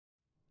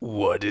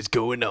What is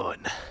going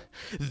on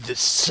this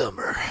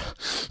summer?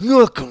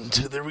 Welcome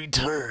to the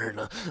return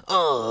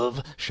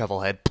of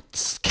Shovelhead.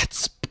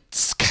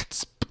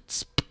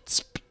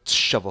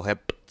 Shovelhead.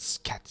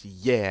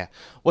 Yeah.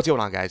 What's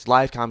going on, guys?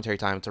 Live commentary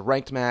time. It's a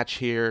ranked match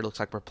here. Looks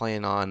like we're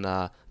playing on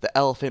the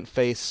Elephant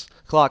Face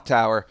Clock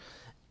Tower.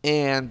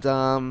 And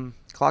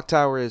Clock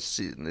Tower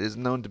is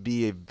known to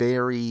be a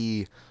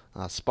very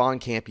spawn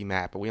campy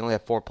map. But we only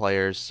have 4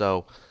 players,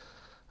 so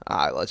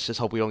let's just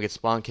hope we don't get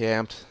spawn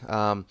camped.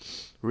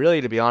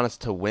 Really, to be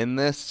honest, to win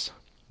this,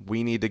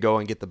 we need to go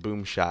and get the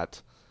boom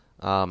shot.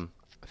 I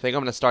think I'm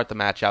going to start the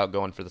match out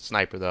going for the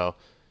sniper, though,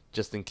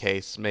 just in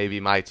case maybe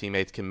my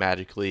teammates can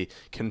magically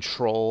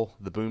control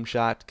the boom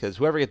shot, because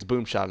whoever gets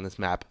boom shot in this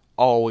map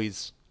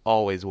always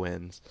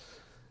wins.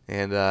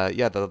 And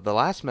yeah, the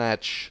last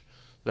match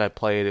that I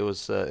played, it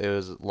was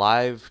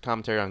live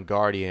commentary on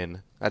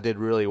Guardian. I did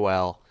really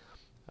well.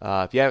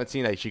 If you haven't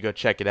seen that, you should go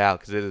check it out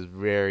because it is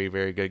very,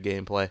 very good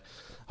gameplay.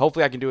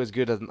 Hopefully I can do as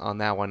good on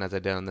that one as I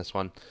did on this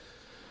one.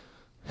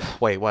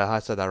 Wait, what? I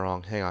said that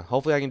wrong. Hang on.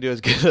 Hopefully I can do as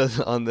good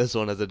on this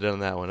one as I did on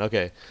that one.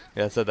 Okay.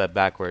 Yeah, I said that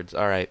backwards.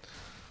 All right.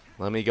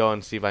 Let me go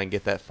and see if I can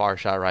get that far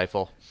shot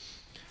rifle.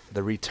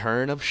 The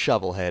return of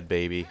Shovelhead,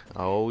 baby.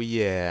 Oh,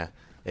 yeah.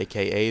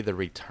 AKA the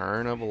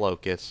return of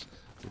Locust.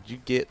 Did you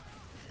get...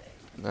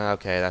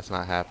 Okay, that's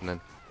not happening.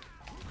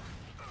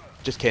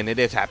 Just kidding. It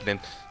is happening.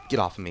 Get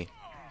off of me.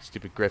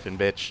 Stupid Griffin,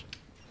 bitch.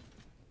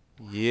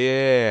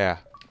 Yeah.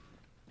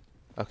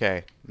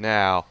 Okay,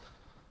 now,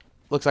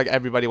 looks like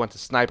everybody went to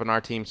snipe on our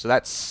team, so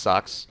that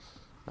sucks.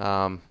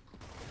 Because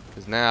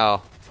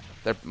now,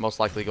 they're most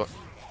likely going...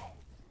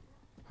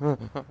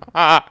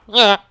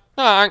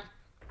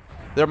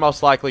 They're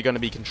most likely going to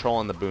be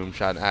controlling the boom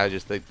shot.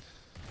 And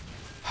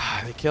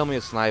they kill me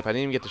a snipe. I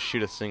didn't even get to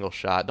shoot a single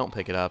shot. Don't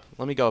pick it up.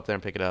 Let me go up there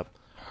and pick it up.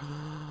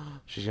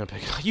 She's going to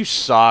pick it up. You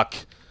suck.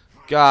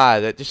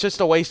 God, it's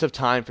just a waste of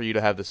time for you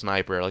to have the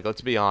sniper. Like,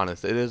 let's be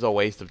honest. It is a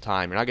waste of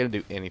time. You're not going to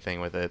do anything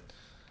with it.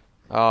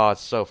 Oh,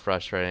 it's so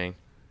frustrating.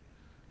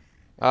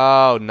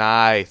 Oh,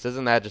 nice.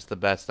 Isn't that just the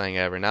best thing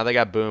ever? Now they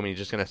got boom, and he's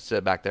just going to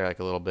sit back there like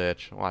a little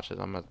bitch. Watch this.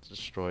 I'm going to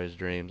destroy his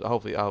dreams. I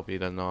hope he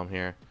doesn't know I'm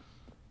here.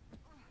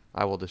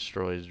 I will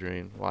destroy his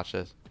dreams. Watch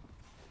this.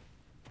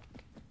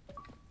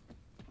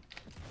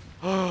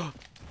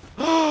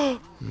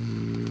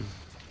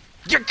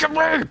 Get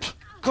committed!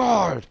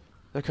 God!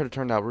 That could have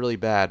turned out really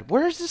bad.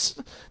 Where is this?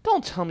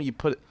 Don't tell me you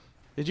put it...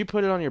 Did you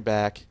put it on your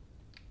back?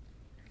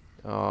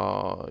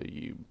 Oh,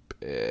 you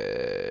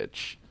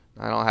bitch.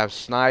 I don't have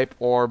snipe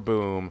or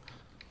boom.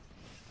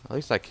 At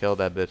least I killed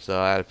that bitch,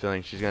 though. I had a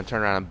feeling she's going to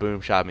turn around and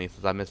boom shot me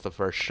since I missed the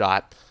first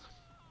shot.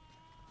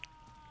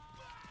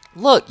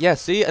 Look, yeah,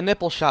 see? A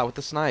nipple shot with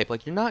the snipe.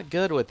 Like, you're not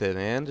good with it,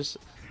 man. Just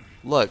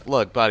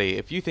look, buddy.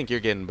 If you think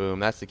you're getting boom,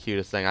 that's the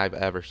cutest thing I've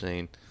ever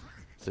seen.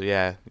 So,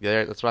 yeah,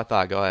 that's what I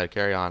thought. Go ahead,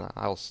 carry on.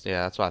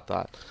 Yeah, that's what I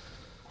thought.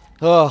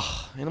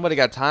 Oh, ain't nobody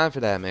got time for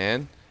that,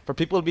 man. For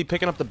people to be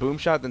picking up the boom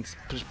shot and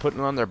just putting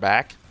it on their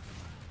back.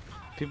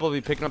 People to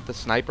be picking up the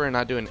sniper and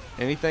not doing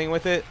anything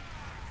with it.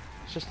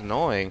 It's just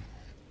annoying.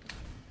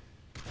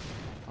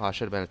 Oh, I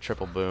should have been a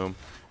triple boom.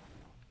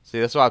 See,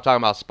 that's what I'm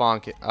talking about.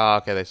 Spawn. Oh,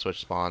 okay, they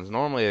switched spawns.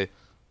 Normally,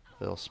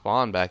 they'll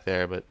spawn back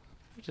there, but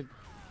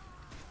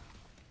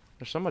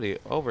there's somebody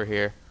over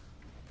here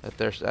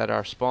at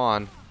our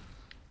spawn.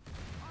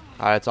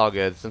 Alright, it's all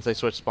good. Since they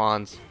switched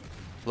spawns.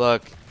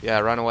 Look, yeah,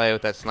 run away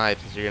with that snipe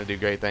since you're going to do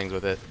great things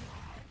with it.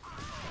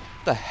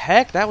 What the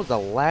heck? That was the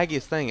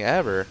laggiest thing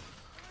ever.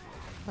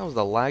 That was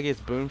the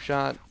laggiest boom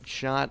shot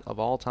of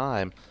all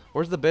time.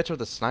 Where's the bitch with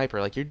the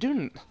sniper? Like, you're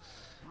doing...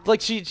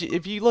 Like, she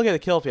if you look at the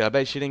kill feed, I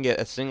bet she didn't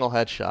get a single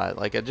headshot.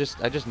 Like, I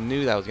just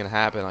knew that was going to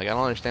happen. Like, I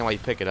don't understand why you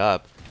pick it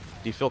up.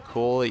 Do you feel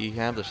cool that you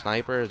have the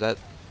sniper? Is that...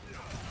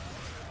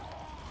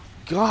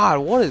 God,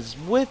 what is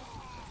with...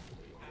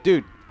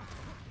 Dude...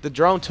 The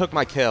drone took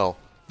my kill.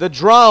 The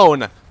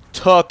drone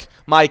took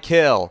my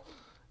kill.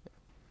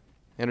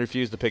 And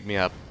refused to pick me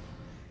up.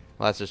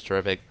 Well, that's just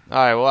terrific.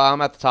 Alright, well,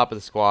 I'm at the top of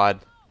the squad.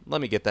 Let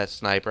me get that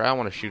sniper. I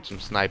want to shoot some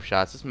snipe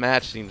shots. This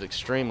match seems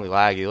extremely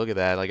laggy. Look at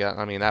that. Like,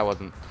 I mean, that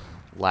wasn't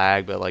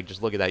lag, but, like,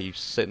 just look at that. You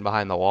sitting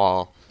behind the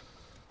wall.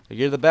 Like,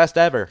 you're the best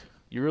ever.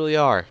 You really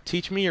are.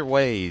 Teach me your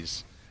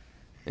ways.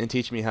 And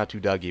teach me how to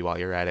Dougie while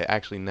you're at it.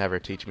 Actually, never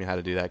teach me how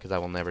to do that, because I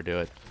will never do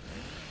it.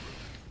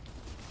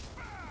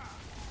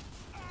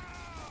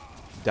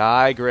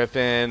 Die,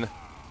 Griffin.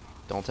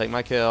 Don't take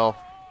my kill.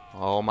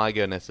 Oh my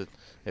goodness,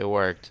 it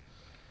worked.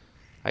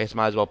 I guess I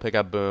might as well pick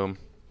up boom.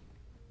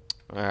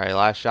 Alright,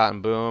 last shot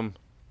and boom.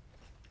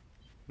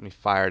 Let me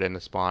fire it into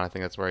spawn. I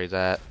think that's where he's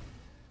at.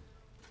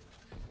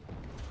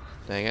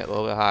 Dang it, a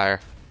little bit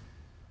higher.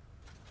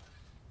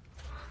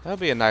 That would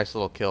be a nice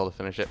little kill to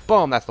finish it.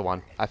 Boom, that's the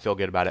one. I feel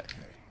good about it.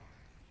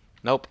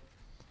 Nope.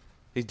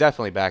 He's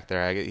definitely back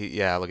there.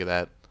 Yeah, look at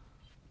that.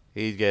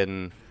 He's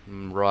getting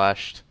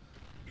rushed.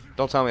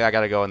 Don't tell me I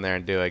gotta go in there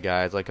and do it,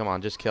 guys. Like, come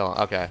on, just kill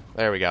him. Okay,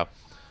 there we go.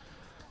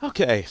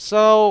 Okay,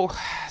 so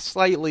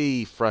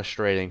slightly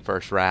frustrating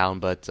first round,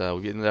 but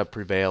we ended up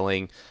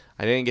prevailing.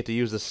 I didn't get to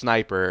use the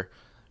sniper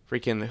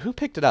Freaking, who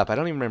picked it up? I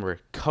don't even remember.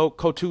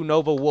 Kotu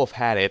Nova Wolf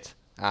had it.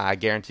 I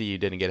guarantee you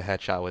didn't get a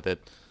headshot with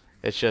it.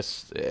 It's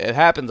just, it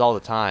happens all the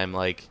time.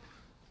 Like,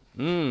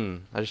 I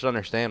just don't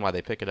understand why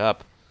they pick it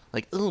up.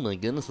 Like, oh my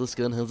goodness, this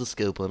gun has a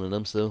scope on it.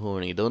 I'm so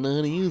horny. Don't know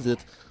how to use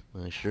it.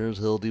 I sure as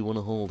hell do want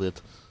to hold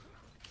it.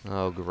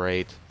 Oh,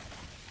 great.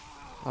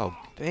 Oh,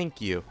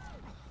 thank you.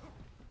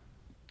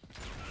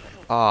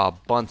 Oh,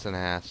 Bunsen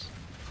ass.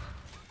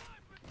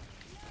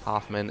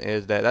 Hoffman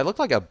is dead. That looked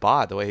like a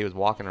bot the way he was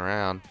walking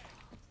around.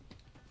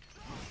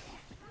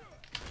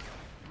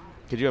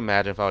 Could you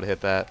imagine if I would have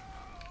hit that?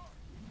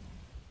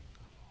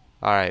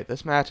 Alright,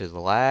 this match is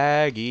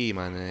laggy,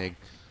 my nig.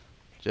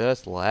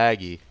 Just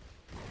laggy.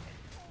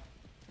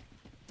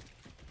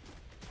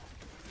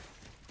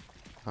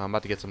 Oh, I'm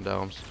about to get some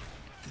domes.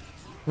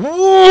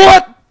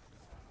 What?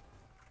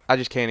 I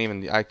just can't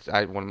even.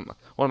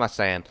 What am I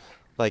saying?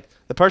 Like,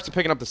 the person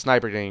picking up the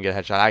sniper didn't even get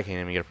a headshot. I can't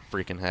even get a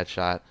freaking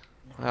headshot.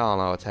 I don't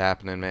know what's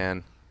happening,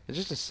 man. It's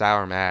just a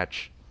sour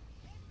match.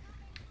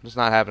 I'm just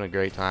not having a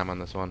great time on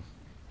this one.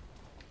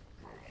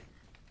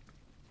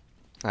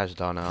 I just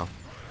don't know.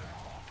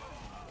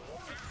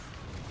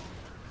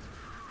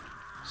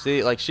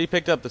 See, like, she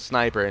picked up the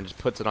sniper and just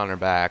puts it on her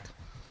back.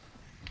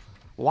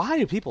 Why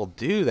do people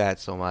do that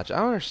so much? I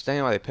don't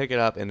understand why they pick it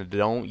up and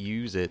don't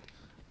use it.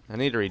 I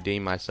need to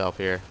redeem myself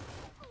here.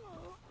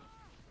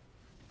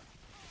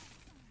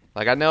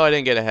 Like, I know I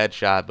didn't get a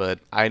headshot, but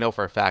I know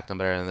for a fact I'm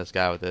better than this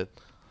guy with it.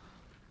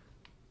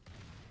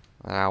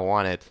 And I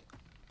want it.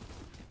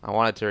 I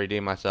want it to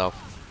redeem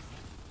myself.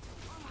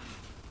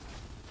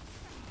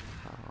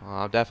 Oh,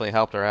 I've definitely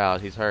helped her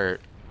out. He's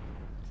hurt.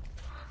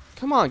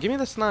 Come on, give me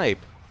the snipe.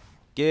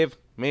 Give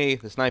me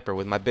the sniper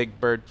with my big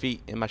bird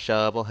feet and my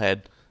shovel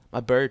head.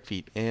 My bird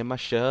feet and my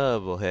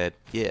shovel head.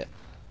 Yeah.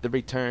 The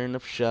return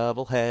of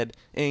shovel head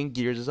and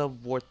Gears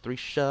of War 3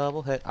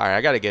 shovel head. Alright,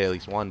 I gotta get at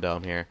least one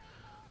dome here.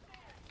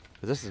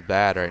 Because this is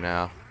bad right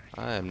now.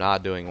 I am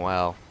not doing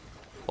well.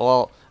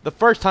 Well, the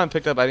first time I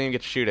picked up, I didn't even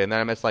get to shoot it. And then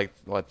I missed like,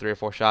 what, 3 or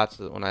 4 shots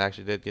when I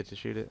actually did get to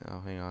shoot it.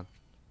 Oh, hang on.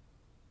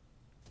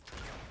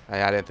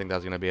 I didn't think that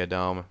was going to be a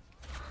dome.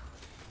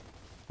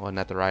 Wasn't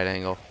at the right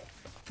angle.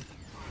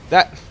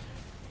 That...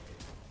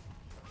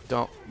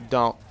 Don't.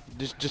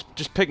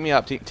 Just pick me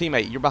up,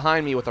 teammate. You're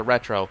behind me with a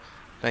retro.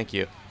 Thank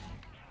you.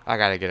 I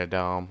gotta get a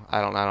dome. I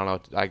don't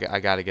know. I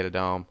gotta get a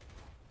dome.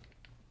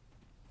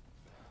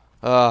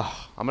 I'm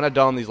gonna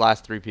dome these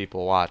last 3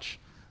 people. Watch.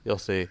 You'll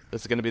see. This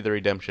is gonna be the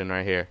redemption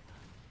right here.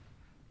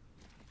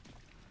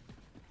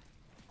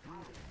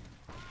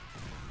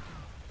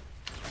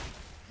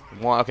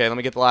 Okay, let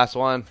me get the last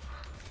one.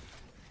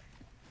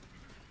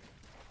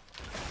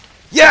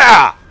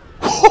 Yeah!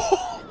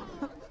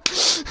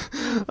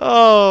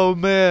 Oh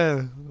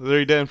man, the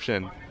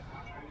redemption.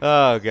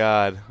 Oh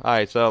god.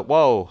 Alright, so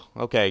whoa.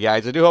 Okay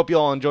guys, I do hope you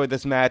all enjoyed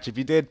this match. If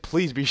you did,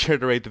 please be sure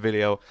to rate the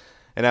video,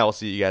 and I will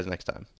see you guys next time.